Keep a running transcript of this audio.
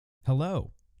Hello,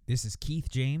 this is Keith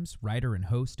James, writer and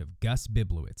host of Gus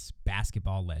Biblowitz,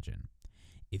 Basketball Legend.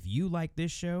 If you like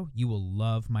this show, you will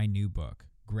love my new book,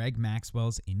 Greg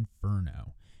Maxwell's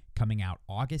Inferno, coming out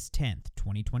August 10th,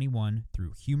 2021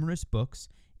 through Humorous Books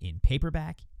in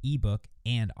paperback, ebook,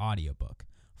 and audiobook.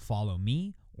 Follow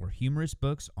me or Humorous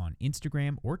Books on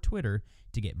Instagram or Twitter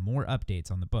to get more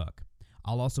updates on the book.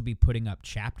 I'll also be putting up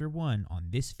Chapter 1 on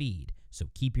this feed, so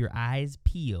keep your eyes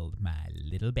peeled, my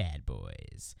little bad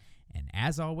boys. And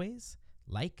as always,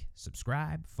 like,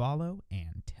 subscribe, follow,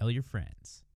 and tell your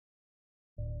friends.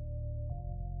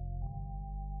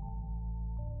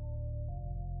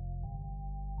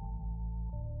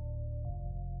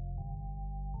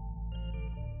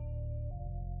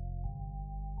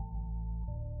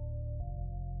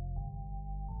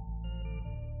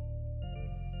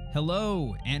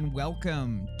 Hello, and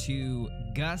welcome to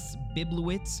Gus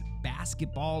Biblowitz,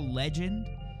 Basketball Legend,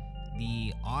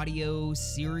 the audio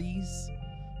series.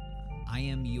 I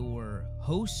am your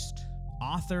host,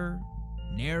 author,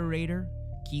 narrator,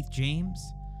 Keith James.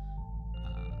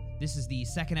 This is the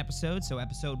second episode, so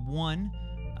episode 1.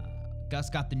 Gus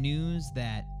got the news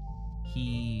that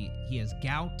he has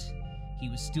gout. He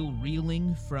was still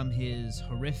reeling from his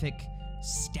horrific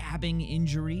stabbing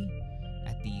injury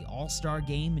at the All-Star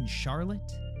game in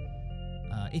Charlotte.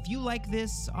 If you like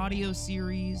this audio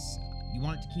series, you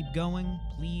want it to keep going,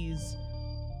 please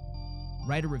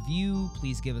write a review.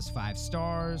 Please give us 5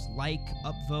 stars, like,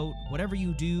 upvote, whatever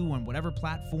you do on whatever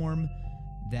platform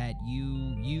that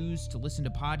you use to listen to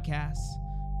podcasts.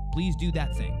 Please do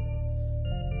that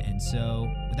thing. And so,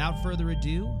 without further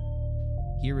ado,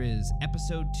 here is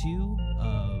episode 2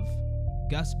 of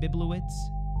Gus Biblowitz,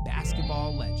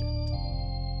 Basketball Legend.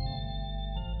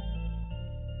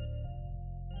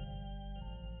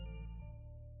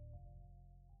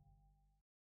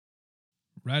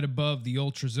 Right above the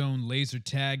Ultrazone laser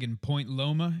tag in Point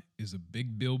Loma is a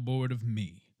big billboard of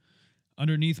me.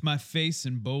 Underneath my face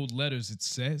in bold letters it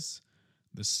says,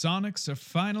 "The Sonics are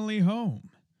finally home."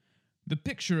 The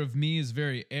picture of me is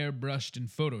very airbrushed and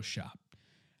photoshopped.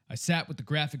 I sat with the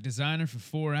graphic designer for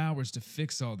 4 hours to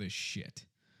fix all this shit.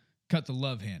 Cut the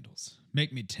love handles,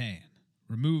 make me tan,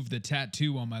 remove the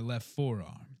tattoo on my left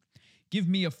forearm, give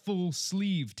me a full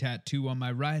sleeve tattoo on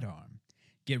my right arm,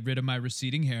 get rid of my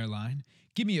receding hairline,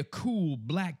 give me a cool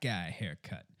black guy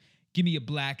haircut. Give me a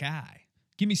black eye.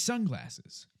 Give me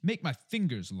sunglasses. Make my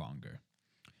fingers longer.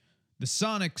 The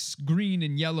Sonics green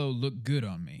and yellow look good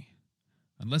on me.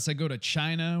 Unless I go to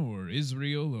China or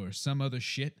Israel or some other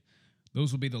shit,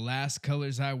 those will be the last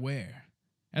colors I wear.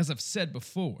 As I've said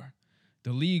before,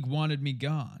 the league wanted me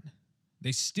gone.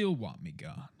 They still want me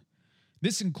gone.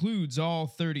 This includes all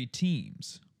 30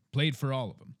 teams. Played for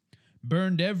all of them.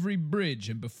 Burned every bridge,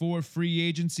 and before free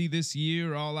agency this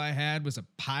year, all I had was a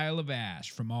pile of ash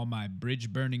from all my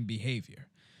bridge-burning behavior.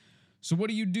 So what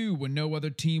do you do when no other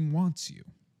team wants you?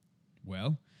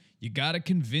 Well, you gotta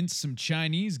convince some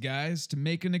Chinese guys to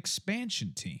make an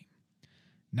expansion team.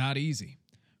 Not easy.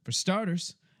 For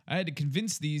starters, I had to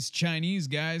convince these Chinese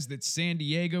guys that San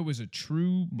Diego is a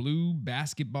true blue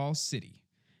basketball city.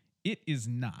 It is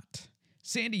not.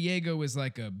 San Diego is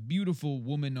like a beautiful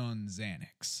woman on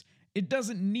Xanax. It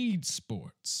doesn't need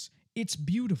sports. It's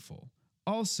beautiful.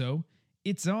 Also,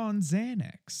 it's on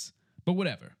Xanax. But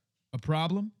whatever. A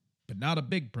problem, but not a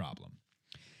big problem.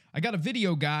 I got a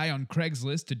video guy on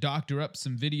Craigslist to doctor up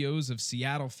some videos of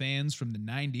Seattle fans from the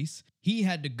 90s. He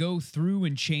had to go through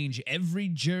and change every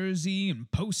jersey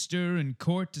and poster and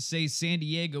court to say San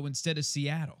Diego instead of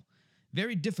Seattle.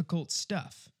 Very difficult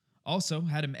stuff. Also,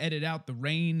 had him edit out the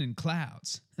rain and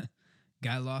clouds.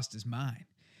 Guy lost his mind.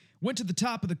 Went to the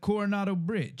top of the Coronado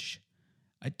Bridge.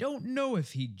 I don't know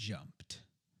if he jumped.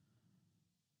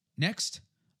 Next,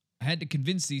 I had to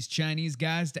convince these Chinese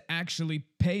guys to actually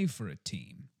pay for a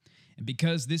team. And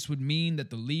because this would mean that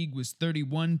the league was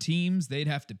 31 teams, they'd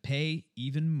have to pay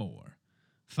even more.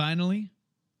 Finally,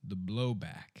 the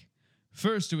blowback.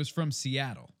 First, it was from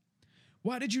Seattle.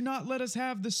 Why did you not let us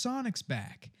have the Sonics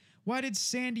back? Why did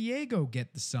San Diego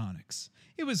get the Sonics?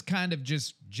 It was kind of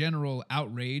just general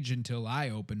outrage until I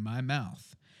opened my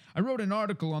mouth. I wrote an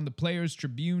article on the Players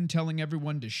Tribune telling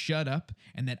everyone to shut up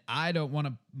and that I don't want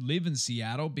to live in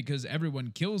Seattle because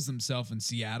everyone kills themselves in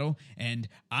Seattle and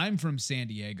I'm from San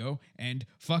Diego and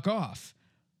fuck off.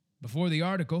 Before the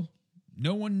article,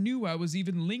 no one knew I was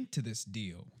even linked to this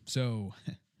deal. So,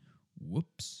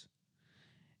 whoops.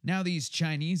 Now these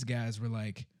Chinese guys were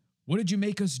like, "What did you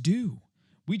make us do?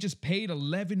 We just paid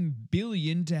 $11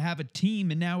 billion to have a team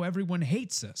and now everyone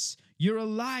hates us. You're a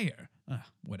liar."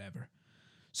 Whatever.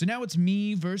 So now it's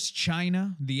me versus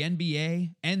China, the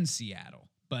NBA, and Seattle.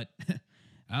 But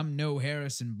I'm no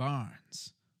Harrison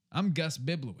Barnes. I'm Gus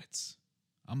Biblowitz.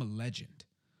 I'm a legend.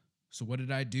 So what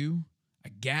did I do? I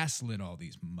gaslit all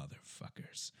these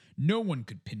motherfuckers. No one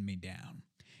could pin me down.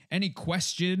 Any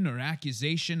question or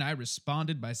accusation, I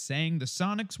responded by saying the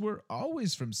Sonics were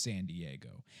always from San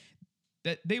Diego,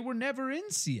 that they were never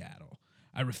in Seattle.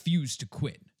 I refused to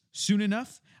quit. Soon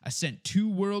enough, I sent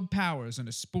two world powers and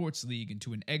a sports league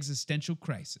into an existential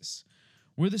crisis.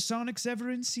 Were the Sonics ever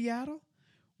in Seattle?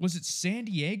 Was it San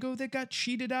Diego that got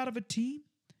cheated out of a team?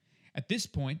 At this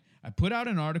point, I put out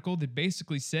an article that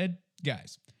basically said,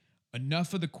 guys,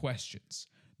 enough of the questions.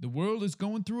 The world is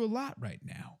going through a lot right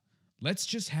now. Let's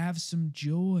just have some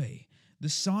joy. The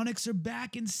Sonics are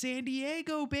back in San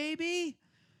Diego, baby.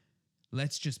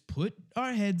 Let's just put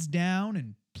our heads down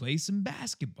and play some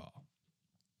basketball.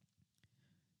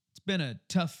 It's been a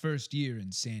tough first year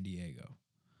in San Diego.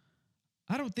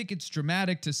 I don't think it's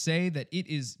dramatic to say that it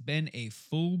has been a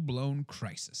full-blown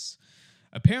crisis.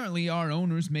 Apparently, our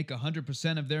owners make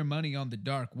 100% of their money on the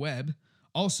dark web.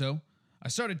 Also, I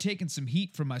started taking some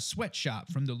heat from my sweatshop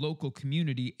from the local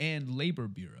community and labor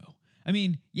bureau. I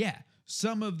mean, yeah,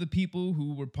 some of the people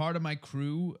who were part of my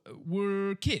crew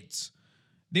were kids.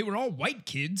 They were all white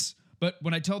kids, but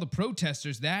when I tell the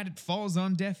protesters that, it falls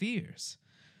on deaf ears.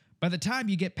 By the time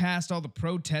you get past all the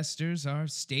protesters, our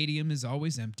stadium is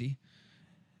always empty.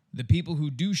 The people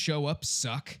who do show up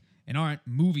suck and aren't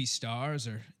movie stars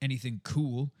or anything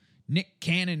cool. Nick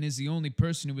Cannon is the only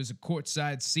person who has a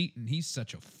courtside seat, and he's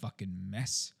such a fucking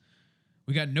mess.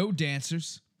 We got no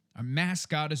dancers. Our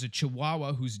mascot is a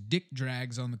chihuahua whose dick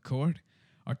drags on the court.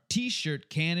 Our t-shirt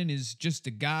cannon is just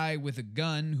a guy with a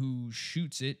gun who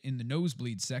shoots it in the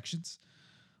nosebleed sections.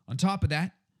 On top of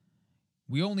that,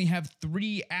 we only have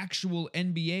 3 actual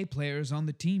NBA players on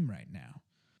the team right now.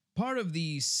 Part of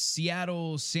the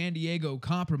Seattle-San Diego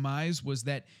compromise was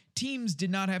that teams did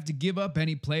not have to give up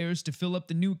any players to fill up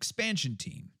the new expansion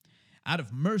team. Out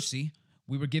of mercy,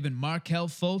 we were given Markelle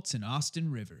Fultz and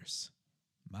Austin Rivers.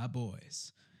 My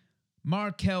boys.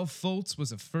 Markelle Fultz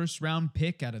was a first-round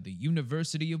pick out of the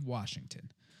University of Washington.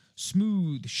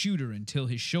 Smooth shooter until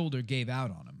his shoulder gave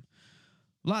out on him.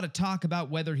 A lot of talk about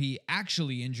whether he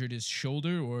actually injured his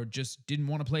shoulder or just didn't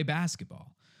want to play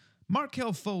basketball.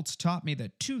 Markelle Fultz taught me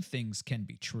that 2 things can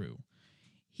be true.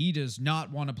 He does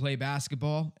not want to play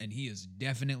basketball, and he is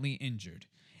definitely injured.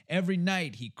 Every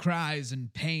night he cries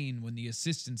in pain when the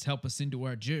assistants help us into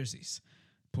our jerseys.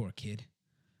 Poor kid.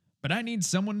 But I need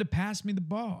someone to pass me the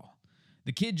ball.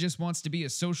 The kid just wants to be a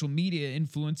social media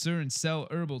influencer and sell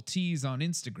herbal teas on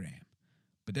Instagram.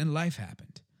 But then life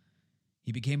happened.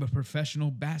 He became a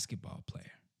professional basketball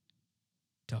player.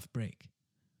 Tough break.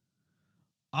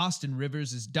 Austin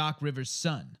Rivers is Doc Rivers'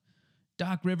 son.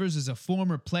 Doc Rivers is a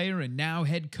former player and now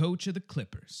head coach of the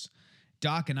Clippers.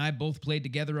 Doc and I both played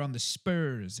together on the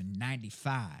Spurs in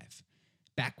 '95,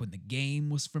 back when the game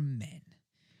was for men.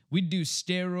 We'd do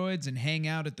steroids and hang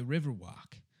out at the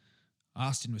Riverwalk.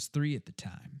 Austin was 3 at the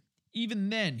time. Even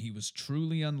then, he was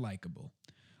truly unlikable.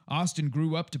 Austin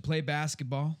grew up to play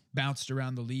basketball, bounced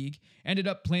around the league, ended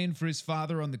up playing for his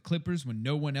father on the Clippers when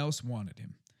no one else wanted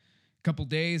him. A couple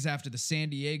days after the San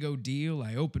Diego deal,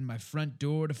 I opened my front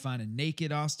door to find a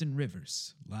naked Austin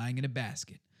Rivers lying in a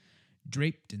basket,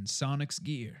 draped in Sonics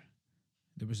gear.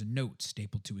 There was a note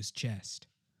stapled to his chest.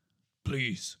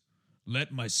 "Please,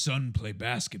 let my son play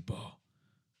basketball."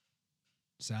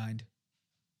 Signed,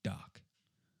 Doc.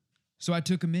 So I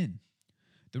took him in.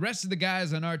 The rest of the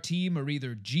guys on our team are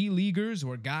either G-Leaguers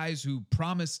or guys who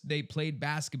promised they played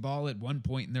basketball at one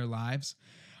point in their lives.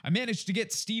 I managed to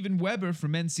get Steven Weber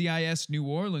from NCIS New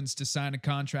Orleans to sign a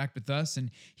contract with us,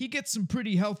 and he gets some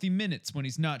pretty healthy minutes when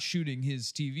he's not shooting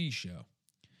his TV show.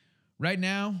 Right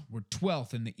now, we're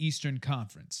 12th in the Eastern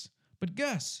Conference. But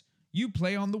Gus, you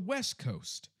play on the West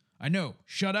Coast. I know,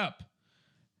 shut up.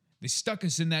 They stuck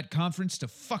us in that conference to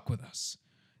fuck with us.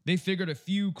 They figured a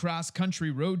few cross-country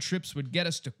road trips would get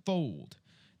us to fold.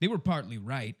 They were partly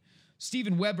right.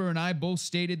 Steven Weber and I both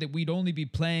stated that we'd only be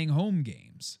playing home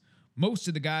games. Most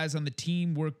of the guys on the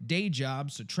team worked day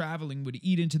jobs, so traveling would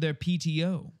eat into their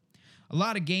PTO. A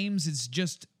lot of games, it's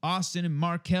just Austin and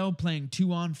Markelle playing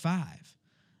 2-on-5.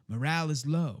 Morale is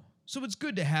low, so it's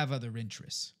good to have other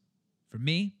interests. For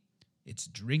me, it's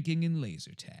drinking and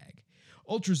laser tag.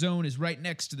 Ultrazone is right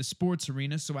next to the sports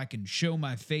arena, so I can show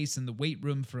my face in the weight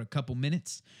room for a couple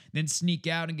minutes, then sneak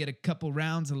out and get a couple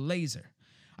rounds of laser.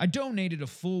 I donated a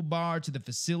full bar to the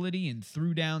facility and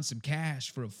threw down some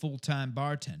cash for a full-time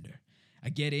bartender. I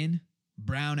get in,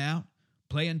 brown out,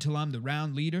 play until I'm the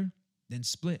round leader, then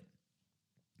split.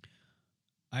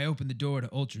 I open the door to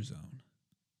Ultrazone.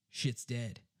 Shit's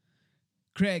dead.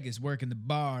 Craig is working the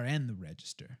bar and the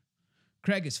register.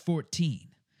 Craig is 14.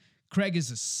 Craig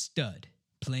is a stud,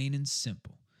 plain and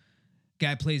simple.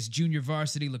 Guy plays junior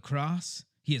varsity lacrosse.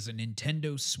 He has a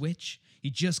Nintendo Switch. He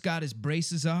just got his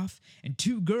braces off, and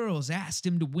 2 girls asked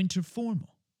him to winter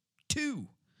formal. 2.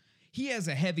 He has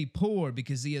a heavy pour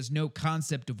because he has no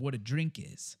concept of what a drink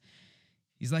is.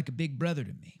 He's like a big brother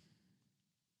to me.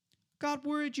 Got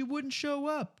worried you wouldn't show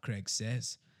up, Craig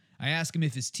says. I ask him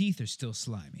if his teeth are still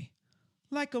slimy.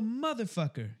 Like a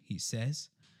motherfucker, he says.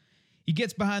 He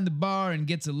gets behind the bar and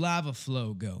gets a lava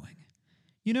flow going.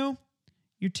 You know,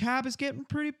 your tab is getting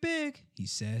pretty big, he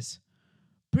says.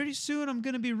 Pretty soon I'm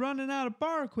going to be running out of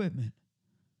bar equipment.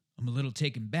 I'm a little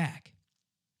taken back.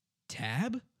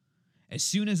 Tab? As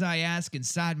soon as I ask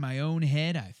inside my own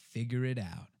head, I figure it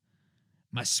out.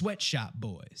 My sweatshop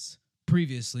boys,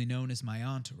 previously known as my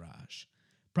entourage,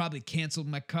 probably canceled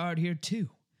my card here too.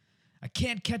 I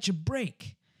can't catch a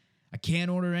break. I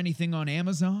can't order anything on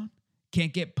Amazon.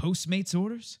 Can't get Postmates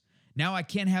orders. Now I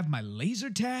can't have my laser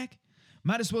tag.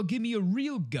 Might as well give me a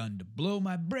real gun to blow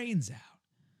my brains out.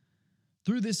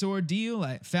 Through this ordeal,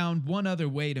 I found one other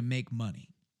way to make money.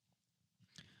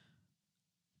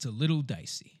 It's a little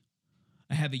dicey.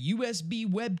 I have a USB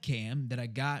webcam that I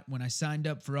got when I signed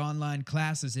up for online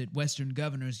classes at Western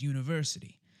Governors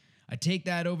University. I take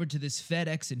that over to this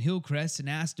FedEx in Hillcrest and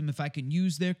asked them if I can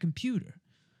use their computer.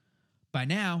 By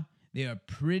now, they are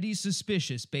pretty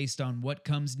suspicious based on what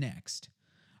comes next.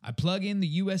 I plug in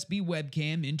the USB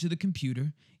webcam into the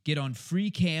computer, get on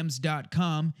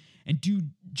freecams.com, and do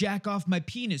jack off my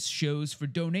penis shows for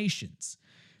donations.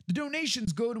 The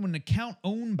donations go to an account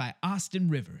owned by Austin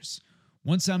Rivers.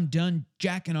 Once I'm done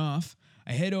jacking off,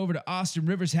 I head over to Austin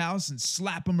Rivers' house and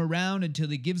slap him around until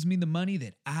he gives me the money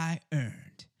that I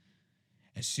earned.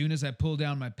 As soon as I pull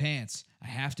down my pants, I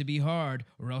have to be hard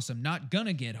or else I'm not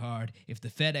gonna get hard if the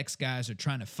FedEx guys are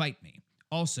trying to fight me.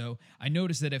 Also, I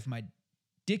notice that if my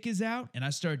dick is out and I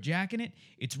start jacking it,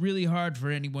 it's really hard for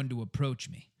anyone to approach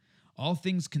me. All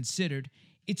things considered,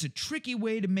 it's a tricky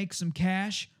way to make some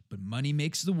cash, but money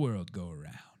makes the world go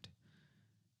around.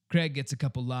 Craig gets a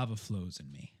couple lava flows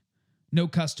in me. No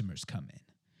customers come in.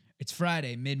 It's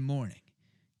Friday mid-morning.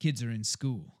 Kids are in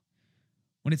school.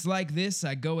 When it's like this,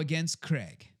 I go against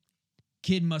Craig.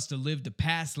 Kid must have lived a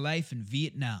past life in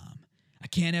Vietnam. I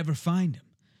can't ever find him.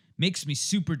 Makes me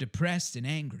super depressed and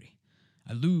angry.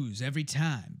 I lose every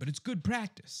time, but it's good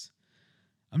practice.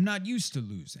 I'm not used to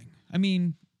losing. I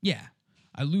mean, yeah,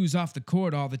 I lose off the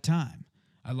court all the time.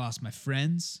 I lost my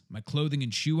friends, my clothing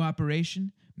and shoe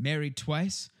operation, married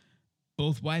twice.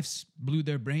 Both wives blew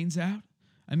their brains out.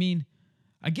 I mean,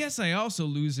 I guess I also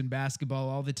lose in basketball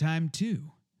all the time,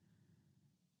 too.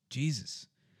 Jesus.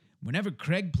 Whenever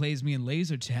Craig plays me in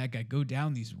laser tag, I go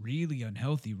down these really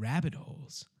unhealthy rabbit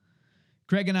holes.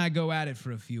 Craig and I go at it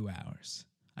for a few hours.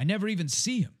 I never even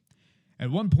see him. At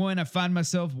one point, I find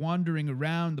myself wandering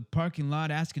around the parking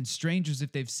lot asking strangers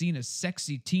if they've seen a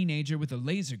sexy teenager with a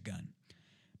laser gun.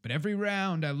 But every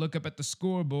round, I look up at the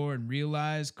scoreboard and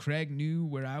realize Craig knew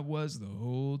where I was the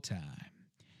whole time.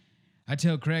 I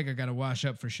tell Craig I gotta wash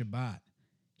up for Shabbat.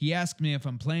 He asks me if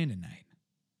I'm playing tonight.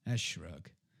 I shrug.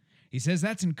 He says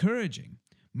that's encouraging.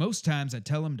 Most times I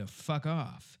tell him to fuck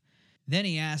off. Then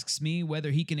he asks me whether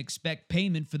he can expect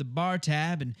payment for the bar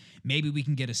tab and maybe we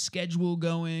can get a schedule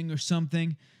going or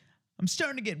something. I'm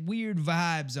starting to get weird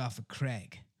vibes off of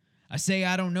Craig. I say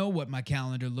I don't know what my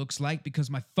calendar looks like because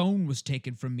my phone was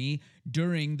taken from me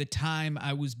during the time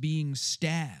I was being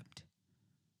stabbed.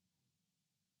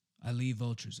 I leave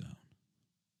Ultrazone.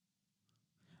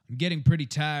 I'm getting pretty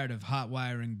tired of hot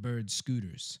wiring Bird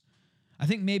scooters. I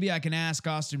think maybe I can ask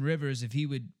Austin Rivers if he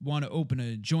would want to open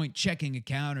a joint checking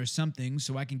account or something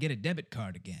so I can get a debit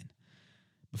card again.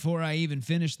 Before I even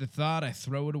finish the thought, I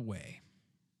throw it away.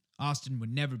 Austin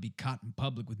would never be caught in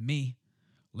public with me,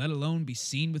 let alone be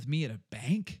seen with me at a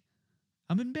bank.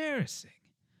 I'm embarrassing.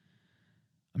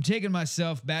 I'm taking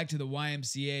myself back to the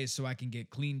YMCA so I can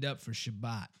get cleaned up for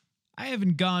Shabbat. I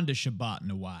haven't gone to Shabbat in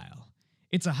a while.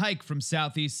 It's a hike from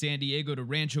southeast San Diego to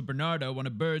Rancho Bernardo on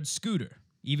a Bird scooter.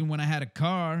 Even when I had a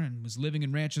car and was living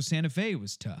in Rancho Santa Fe, it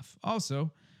was tough.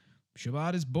 Also,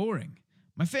 Shabbat is boring.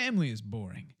 My family is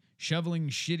boring. Shoveling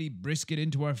shitty brisket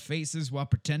into our faces while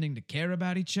pretending to care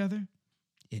about each other?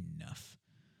 Enough.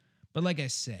 But like I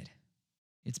said,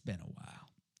 it's been a while.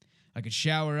 I could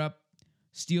shower up,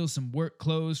 steal some work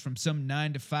clothes from some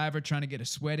 9-to-5er trying to get a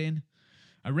sweat in.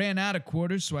 I ran out of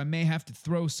quarters, so I may have to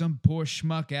throw some poor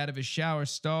schmuck out of his shower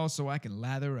stall so I can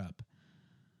lather up.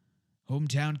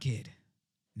 Hometown kid.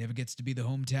 Never gets to be the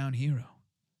hometown hero.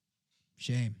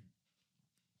 Shame.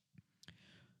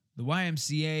 The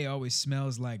YMCA always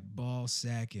smells like ball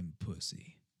sack and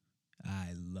pussy.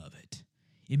 I love it.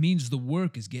 It means the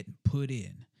work is getting put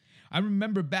in. I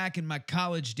remember back in my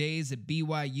college days at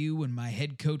BYU when my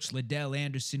head coach Liddell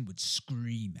Anderson would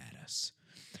scream at us.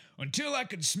 "Until I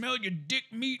can smell your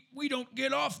dick meat, we don't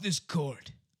get off this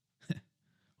court."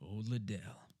 Old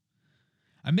Liddell.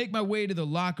 I make my way to the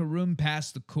locker room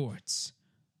past the courts.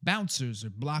 Bouncers are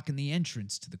blocking the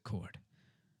entrance to the court.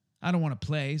 I don't want to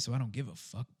play, so I don't give a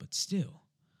fuck, but still.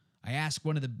 I ask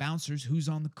one of the bouncers who's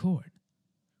on the court.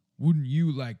 "Wouldn't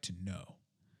you like to know?"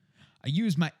 I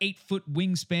use my 8-foot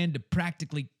wingspan to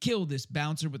practically kill this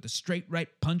bouncer with a straight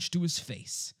right punch to his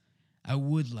face. I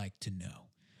would like to know.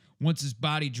 Once his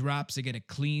body drops, I get a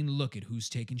clean look at who's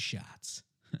taking shots.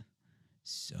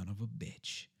 Son of a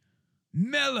bitch.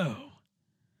 Mello!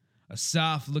 A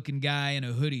soft-looking guy in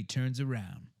a hoodie turns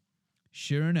around.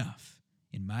 Sure enough,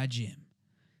 in my gym,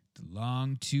 the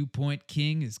long 2-point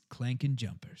king is clanking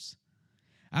jumpers.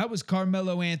 I was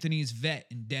Carmelo Anthony's vet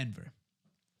in Denver.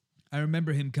 I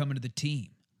remember him coming to the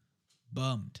team.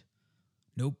 Bummed.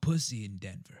 No pussy in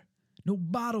Denver. No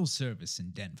bottle service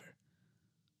in Denver.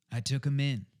 I took him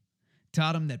in.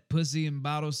 Taught him that pussy and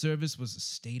bottle service was a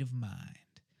state of mind.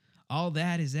 All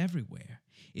that is everywhere.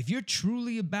 If you're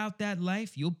truly about that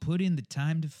life, you'll put in the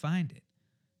time to find it.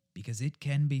 Because it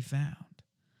can be found.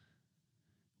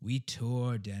 We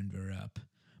tore Denver up.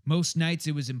 Most nights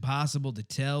it was impossible to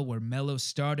tell where Mello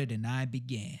started and I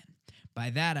began. By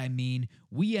that I mean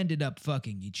we ended up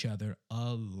fucking each other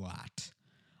a lot.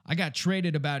 I got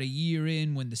traded about a year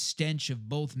in when the stench of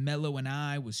both Mello and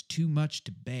I was too much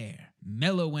to bear.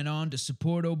 Mello went on to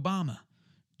support Obama,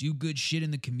 do good shit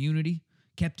in the community,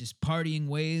 kept his partying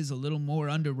ways a little more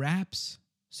under wraps.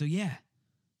 So yeah,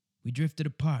 we drifted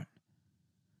apart.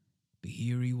 But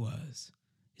here he was.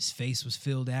 His face was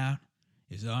filled out.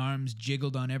 His arms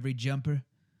jiggled on every jumper.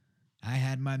 I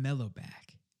had my Mello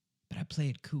back, but I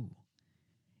played cool.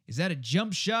 Is that a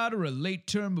jump shot or a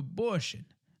late-term abortion?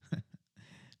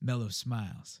 Mello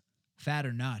smiles. Fat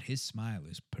or not, his smile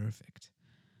is perfect.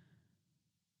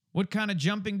 What kind of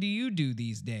jumping do you do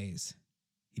these days?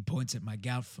 He points at my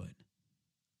gout foot.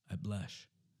 I blush.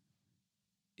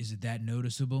 Is it that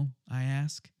noticeable? I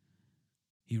ask.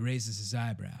 He raises his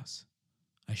eyebrows.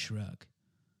 I shrug.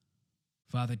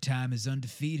 Father Time is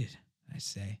undefeated, I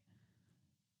say.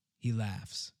 He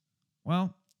laughs.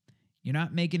 Well, you're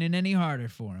not making it any harder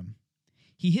for him.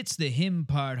 He hits the him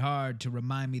part hard to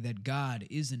remind me that God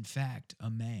is in fact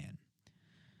a man.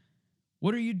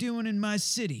 What are you doing in my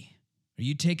city? Are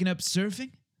you taking up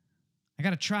surfing? I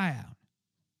got a tryout.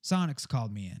 Sonics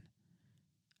called me in.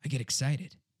 I get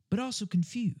excited, but also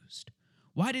confused.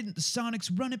 Why didn't the Sonics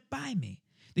run it by me?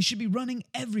 They should be running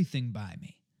everything by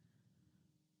me.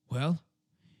 Well,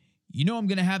 you know I'm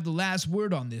going to have the last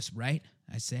word on this, right?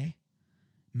 I say.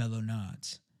 Mello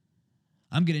nods.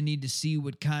 I'm going to need to see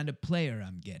what kind of player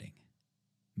I'm getting.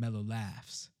 Mello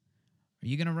laughs. Are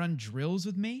you going to run drills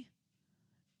with me?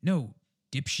 No,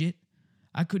 dipshit.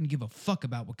 I couldn't give a fuck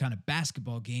about what kind of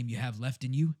basketball game you have left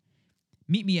in you.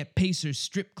 Meet me at Pacers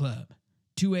Strip Club,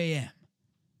 2 a.m.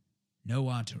 No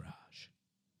entourage.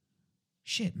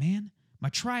 Shit, man. My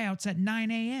tryout's at 9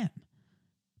 a.m.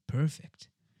 Perfect.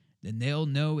 Then they'll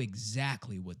know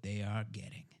exactly what they are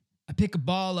getting. I pick a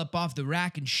ball up off the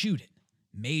rack and shoot it.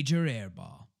 Major air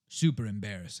ball. Super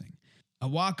embarrassing. I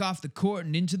walk off the court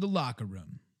and into the locker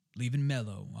room, leaving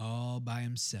Mello all by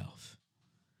himself.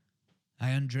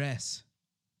 I undress.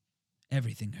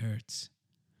 Everything hurts.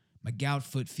 My gout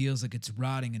foot feels like it's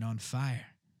rotting and on fire.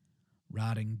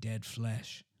 Rotting dead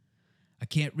flesh. I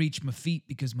can't reach my feet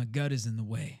because my gut is in the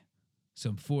way, so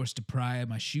I'm forced to pry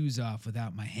my shoes off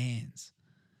without my hands.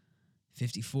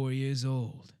 54 years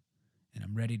old, and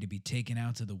I'm ready to be taken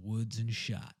out to the woods and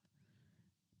shot.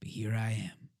 But here I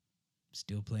am,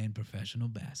 still playing professional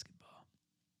basketball.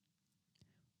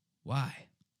 Why?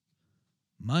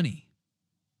 Money.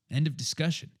 End of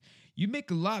discussion. You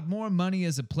make a lot more money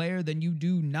as a player than you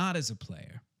do not as a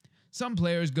player. Some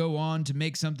players go on to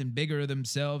make something bigger of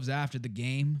themselves after the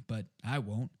game, but I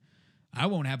won't. I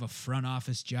won't have a front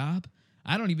office job.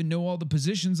 I don't even know all the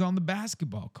positions on the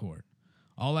basketball court.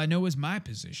 All I know is my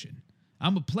position.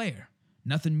 I'm a player.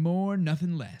 Nothing more,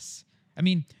 nothing less. I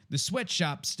mean, the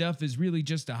sweatshop stuff is really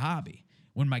just a hobby.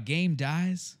 When my game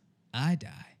dies, I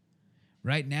die.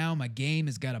 Right now, my game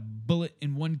has got a bullet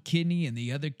in one kidney and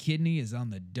the other kidney is on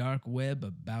the dark web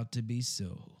about to be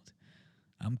sold.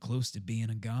 I'm close to being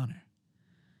a goner.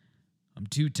 I'm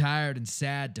too tired and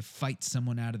sad to fight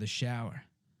someone out of the shower.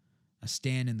 I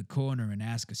stand in the corner and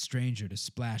ask a stranger to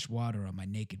splash water on my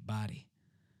naked body.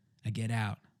 I get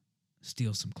out,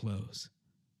 steal some clothes.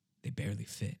 They barely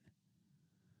fit.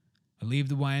 I leave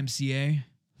the YMCA,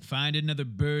 find another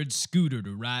bird scooter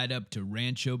to ride up to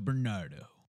Rancho Bernardo.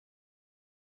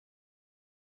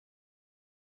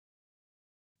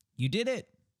 You did it.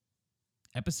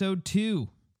 Episode 2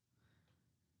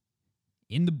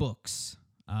 in the books.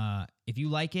 If you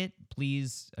like it,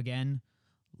 please, again,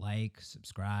 like,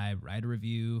 subscribe, write a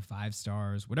review, 5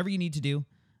 stars, whatever you need to do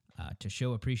to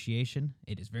show appreciation.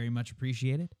 It is very much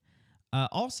appreciated.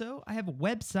 Also, I have a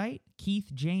website,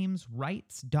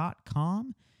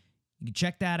 keithjameswrites.com. You can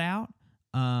check that out.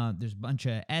 There's a bunch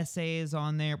of essays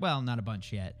on there. Well, not a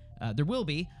bunch yet. There will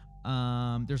be.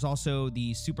 There's also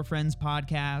the Super Friends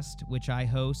podcast, which I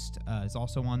host, is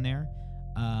also on there.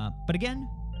 But again,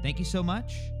 thank you so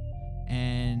much.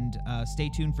 And stay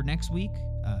tuned for next week,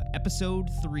 episode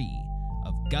 3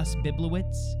 of Gus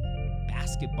Biblowitz,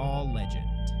 Basketball Legend.